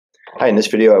Hi, in this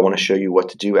video I want to show you what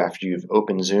to do after you've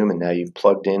opened Zoom and now you've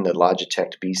plugged in the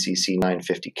Logitech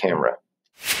BCC950 camera.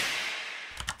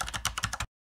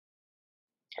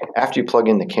 After you plug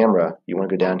in the camera, you want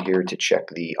to go down here to check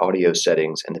the audio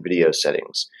settings and the video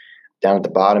settings. Down at the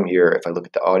bottom here, if I look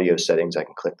at the audio settings, I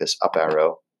can click this up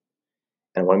arrow.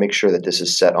 And I want to make sure that this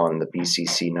is set on the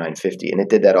BCC950, and it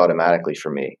did that automatically for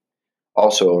me.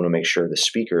 Also, I want to make sure the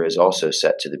speaker is also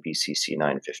set to the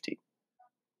BCC950.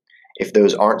 If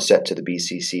those aren't set to the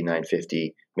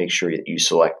BCC950, make sure that you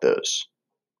select those.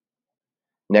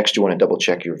 Next, you want to double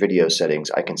check your video settings.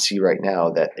 I can see right now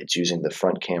that it's using the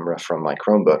front camera from my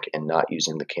Chromebook and not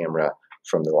using the camera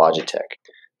from the Logitech.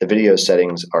 The video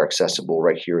settings are accessible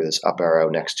right here with this up arrow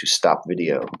next to stop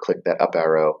video. Click that up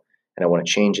arrow, and I want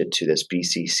to change it to this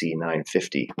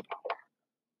BCC950.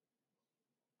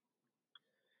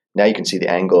 Now you can see the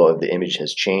angle of the image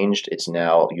has changed. It's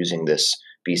now using this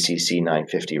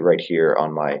BCC950 right here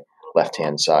on my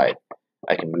left-hand side.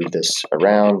 I can move this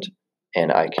around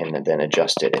and I can then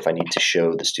adjust it. If I need to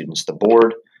show the students the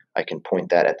board, I can point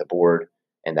that at the board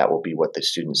and that will be what the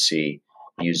students see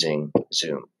using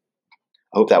Zoom.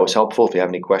 I hope that was helpful. If you have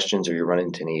any questions or you run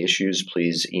into any issues,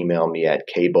 please email me at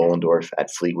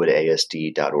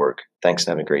kbollendorf@fleetwoodasd.org. Thanks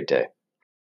and have a great day.